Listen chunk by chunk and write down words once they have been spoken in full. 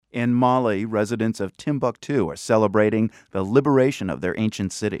In Mali, residents of Timbuktu are celebrating the liberation of their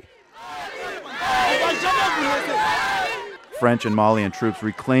ancient city. French and Malian troops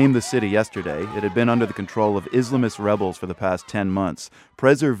reclaimed the city yesterday. It had been under the control of Islamist rebels for the past 10 months.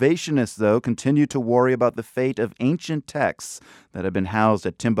 Preservationists, though, continue to worry about the fate of ancient texts that have been housed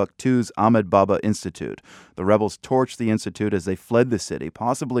at Timbuktu's Ahmed Baba Institute. The rebels torched the institute as they fled the city,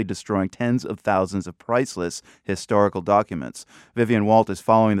 possibly destroying tens of thousands of priceless historical documents. Vivian Walt is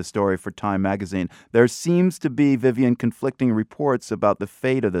following the story for Time magazine. There seems to be, Vivian, conflicting reports about the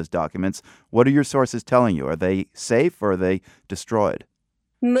fate of those documents. What are your sources telling you? Are they safe or are they destroyed?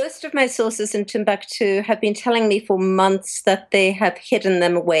 Most of my sources in Timbuktu have been telling me for months that they have hidden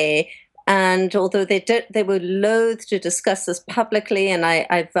them away. And although they were loath to discuss this publicly, and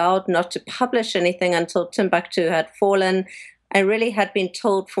I vowed not to publish anything until Timbuktu had fallen, I really had been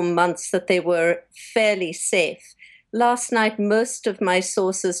told for months that they were fairly safe. Last night, most of my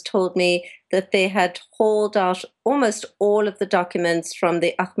sources told me that they had hauled out almost all of the documents from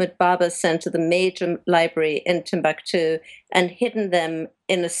the Ahmed Baba Center, the major library in Timbuktu, and hidden them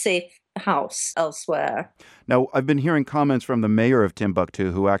in a safe house elsewhere. Now, I've been hearing comments from the mayor of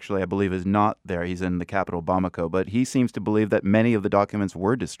Timbuktu, who actually I believe is not there. He's in the capital, Bamako, but he seems to believe that many of the documents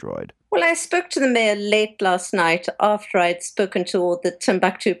were destroyed. Well, I spoke to the mayor late last night after I'd spoken to all the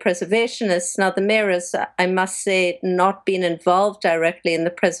Timbuktu preservationists. Now, the mayor has, I must say, not been involved directly in the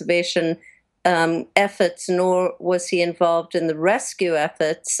preservation efforts, nor was he involved in the rescue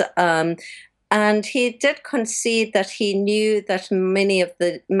efforts. And he did concede that he knew that many of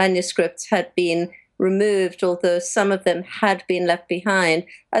the manuscripts had been removed, although some of them had been left behind.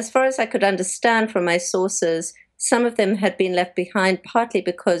 As far as I could understand from my sources, some of them had been left behind partly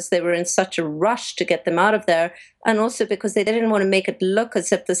because they were in such a rush to get them out of there, and also because they didn't want to make it look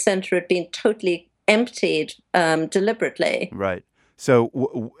as if the center had been totally emptied deliberately. Right.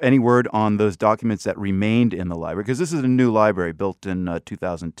 So any word on those documents that remained in the library? Because this is a new library built in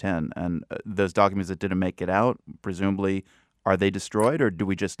 2010, and those documents that didn't make it out, presumably, are they destroyed or do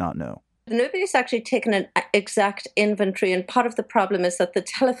we just not know? Nobody's actually taken an exact inventory, and part of the problem is that the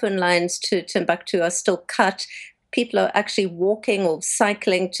telephone lines to Timbuktu are still cut. People are actually walking or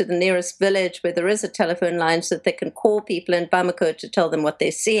cycling to the nearest village where there is a telephone line so that they can call people in Bamako to tell them what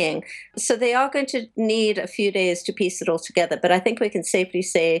they're seeing. So they are going to need a few days to piece it all together. But I think we can safely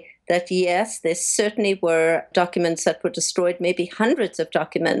say that, yes, there certainly were documents that were destroyed, maybe hundreds of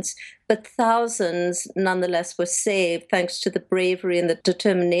documents, but thousands nonetheless were saved thanks to the bravery and the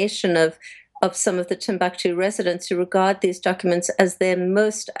determination of some of the Timbuktu residents who regard these documents as their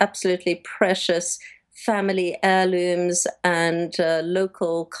most absolutely precious family heirlooms and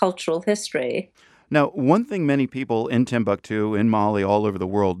local cultural history. Now, one thing many people in Timbuktu, in Mali, all over the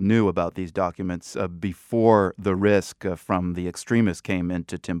world knew about these documents before the risk from the extremists came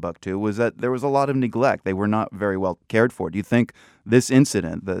into Timbuktu was that there was a lot of neglect. They were not very well cared for. Do you think this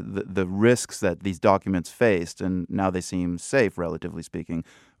incident, the risks that these documents faced, and now they seem safe, relatively speaking,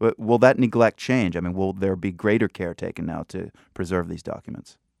 will that neglect change? I mean, will there be greater care taken now to preserve these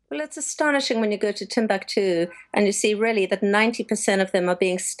documents? Well, it's astonishing when you go to Timbuktu and you see really that 90% of them are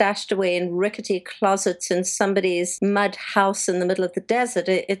being stashed away in rickety closets in somebody's mud house in the middle of the desert.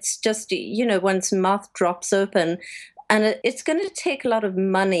 It's just, one's mouth drops open. And it's going to take a lot of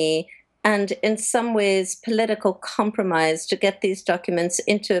money and, in some ways, political compromise to get these documents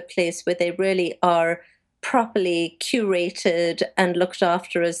into a place where they really are properly curated and looked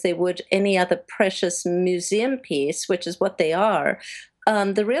after as they would any other precious museum piece, which is what they are.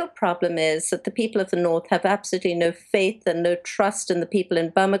 The real problem is that the people of the North have absolutely no faith and no trust in the people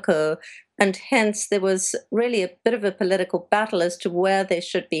in Bamako, and hence there was really a bit of a political battle as to where they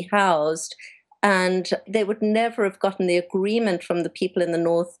should be housed, and they would never have gotten the agreement from the people in the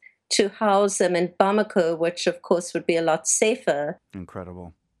North to house them in Bamako, which of course would be a lot safer.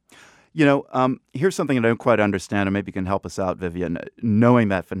 Incredible. Here's something I don't quite understand, and maybe you can help us out, Vivian. Knowing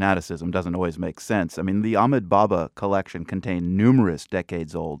that fanaticism doesn't always make sense. I mean, the Ahmed Baba collection contained numerous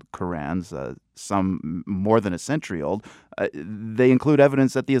decades-old Qurans, some more than a century old. They include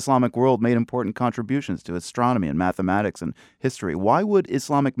evidence that the Islamic world made important contributions to astronomy and mathematics and history. Why would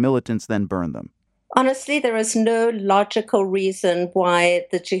Islamic militants then burn them? Honestly, there is no logical reason why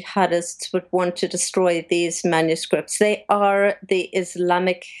the jihadists would want to destroy these manuscripts. They are the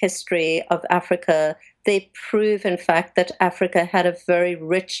Islamic history of Africa. They prove, in fact, that Africa had a very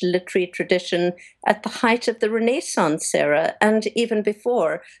rich literary tradition at the height of the Renaissance era and even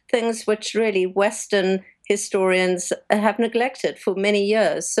before, things which really Western historians have neglected for many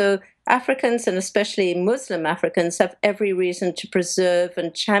years. So Africans, and especially Muslim Africans, have every reason to preserve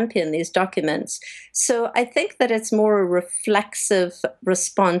and champion these documents. So I think that it's more a reflexive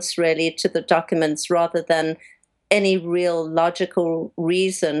response, really, to the documents rather than any real logical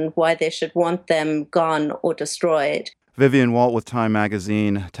reason why they should want them gone or destroyed. Vivian Walt with Time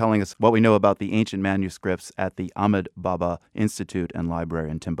Magazine telling us what we know about the ancient manuscripts at the Ahmed Baba Institute and Library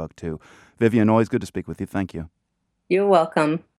in Timbuktu. Vivian, always good to speak with you. Thank you. You're welcome.